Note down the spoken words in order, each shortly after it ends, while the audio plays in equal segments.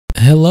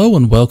Hello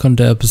and welcome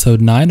to episode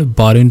 9 of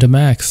Botting to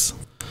Max.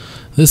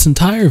 This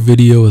entire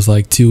video is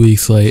like 2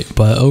 weeks late,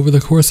 but over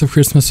the course of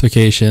Christmas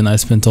vacation I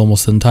spent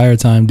almost the entire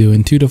time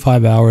doing 2 to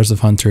 5 hours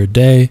of Hunter a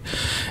day,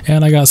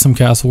 and I got some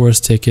Castle Wars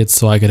tickets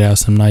so I could have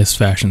some nice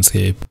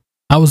FIRECAPE.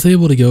 I was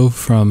able to go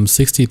from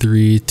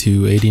 63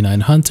 to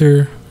 89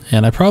 Hunter,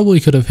 and I probably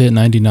could have hit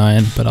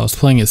 99, but I was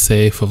playing it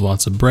safe with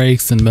lots of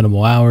breaks and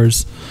minimal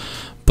hours,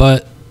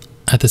 but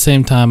at the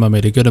same time I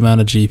made a good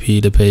amount of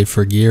GP to pay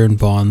for gear and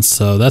bonds,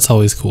 so that's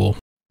always cool.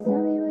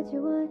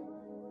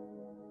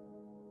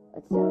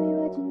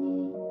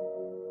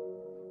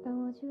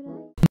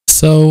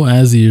 So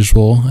as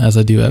usual, as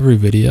I do every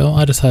video,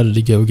 I decided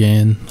to go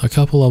gain a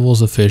couple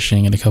levels of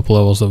fishing and a couple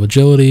levels of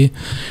agility.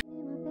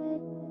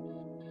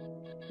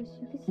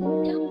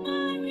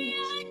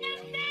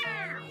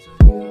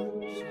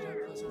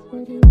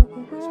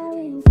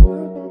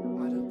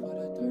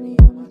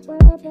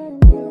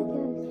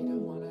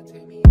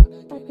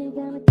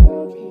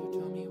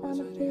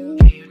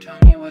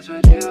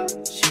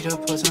 She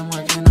just put some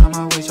work in on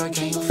my waist, like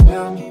can you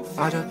feel me?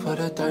 I just put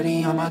a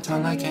 30 on my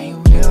tongue, like can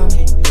you feel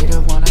me? They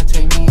just wanna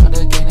take me on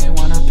the game, they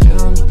wanna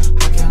pill me.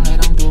 I can't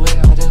let them do it,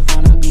 I just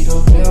wanna be the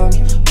real me.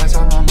 Wax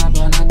all on my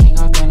blunt, I think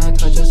I'm gonna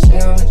touch a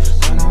ceiling.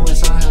 I know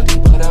it's unhealthy,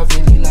 but I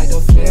really like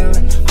the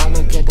feeling. I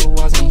look at the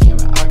walls and hear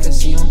it, I can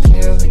see them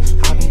peeling.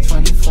 I've been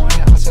 24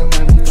 and I said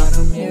like we got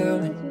a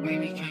million.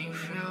 Baby, can you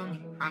feel me?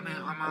 I've been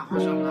on my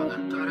horse so long, I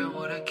thought it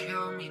would've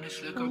killed me.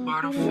 This liquor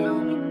bottle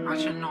filled me. I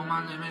should know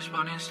my limits,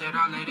 but instead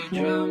I let it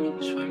drill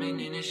me. Swimming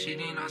in this shit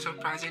and I'm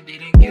surprised it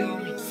didn't kill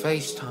me.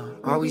 FaceTime,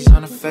 always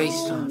on a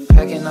FaceTime.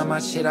 Packing up my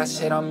shit, I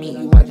said I'll meet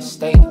you at the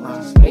state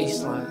line.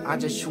 Baseline, I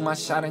just shoot my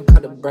shot and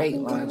cut the brake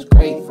lines.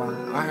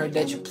 Grapevine, I heard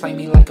that you play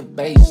me like a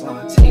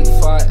baseline. Take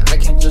 5, I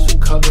can't just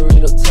recover,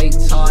 it'll take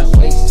time.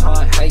 Waste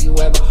time, how you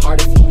ever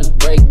hard if you just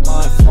break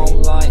mine?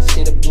 Phone line,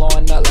 shit it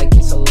blowing up like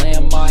it's a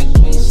landmine.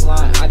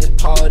 Baseline, I just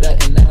powered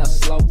up and then I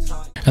slow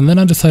time. And then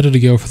I decided to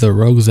go for the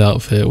Rogue's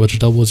outfit, which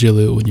doubles your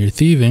loot when you're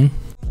thieving.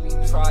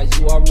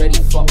 You already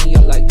fucked me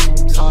up like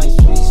 2 times.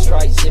 3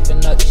 strikes,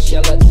 zipping up the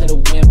shell up to the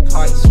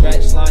windpipe.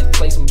 Scratch lines,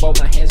 placing both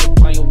my hands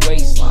up on your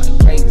waistline.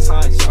 Great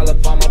times, all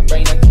up on my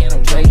brain, I can't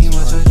erase.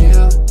 What's the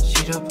deal?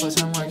 She just put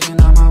some work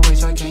in on my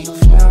waist, like can you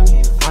feel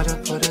me? I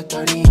just put a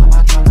 30 on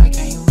my tongue, like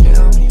can you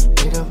feel me?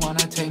 They just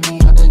wanna take me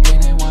out the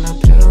game, they wanna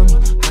pill me.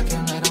 I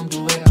can't let them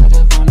do it, I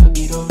just wanna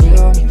be the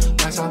real me.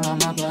 Wax all on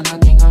my blunt, I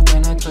think I'm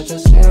gonna touch a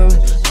ceiling.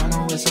 I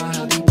know it's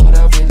unhealthy, but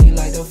I really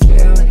like the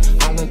feeling.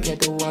 I look at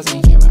the walls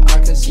and hear it, I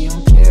can see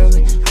them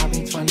peeling. I've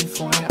been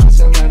 24 and I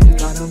said like we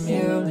got a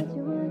million.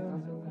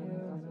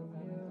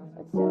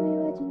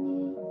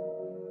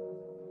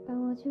 I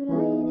want you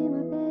lying in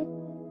my bed.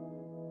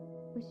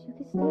 Wish you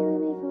could stay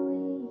with me for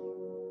weeks.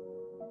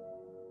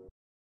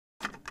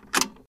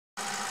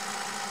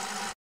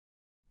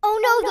 Oh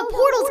no, the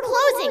portal's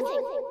closing!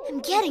 I'm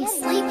getting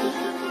sleepy.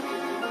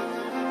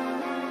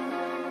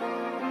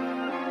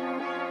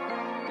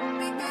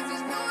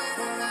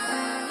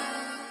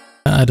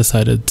 I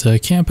decided to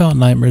camp out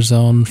Nightmare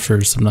Zone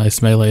for some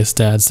nice melee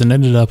stats and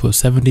ended up with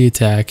 70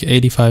 attack,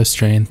 85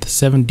 strength,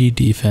 70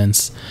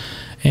 defense,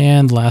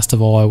 and last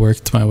of all I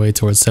worked my way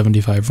towards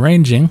 75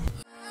 ranging.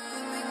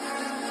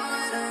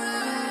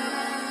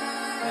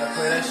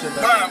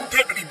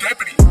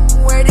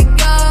 Where'd it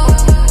go?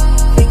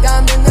 Think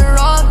I'm in the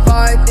wrong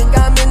part, think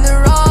I'm in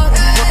the wrong.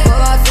 Pull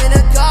off in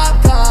a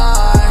cop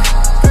car.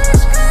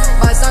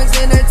 My song's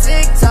in her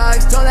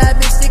TikToks, told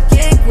that bitch to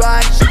kick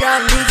rock. She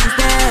got me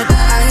instead.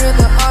 I hear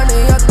the army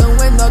out the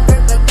window.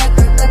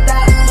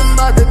 The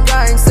mother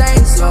crying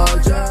saying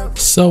soldier.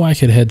 So I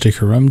could head to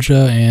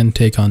Karumja and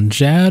take on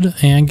Jad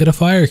and get a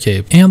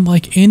FIRECAPE. And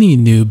like any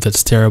noob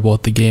that's terrible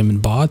at the game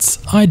and bots,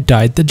 I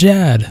died to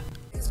Jad.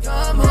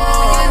 Come home.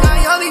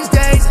 All these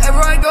days,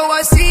 everywhere I go,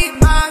 I see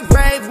my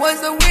grave. Was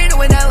the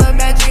weirdo in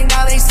elementary,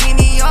 now they see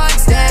me on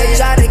stage. They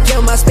try to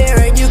kill my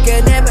spirit, you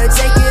can never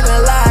take it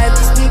alive.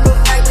 These people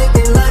act like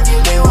they love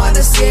you, they wanna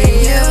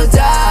see you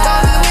die.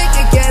 Call me the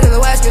wicked kid of the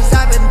west, cause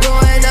I've been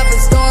blowing up a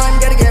storm.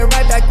 Gotta get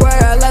right back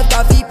where I left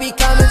off, EP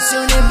coming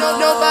soon, and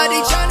nobody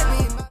trying to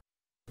be my...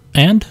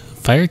 And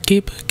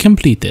FIRECAPE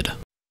completed.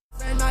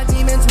 My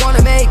demons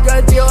wanna make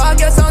a deal, I'll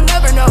get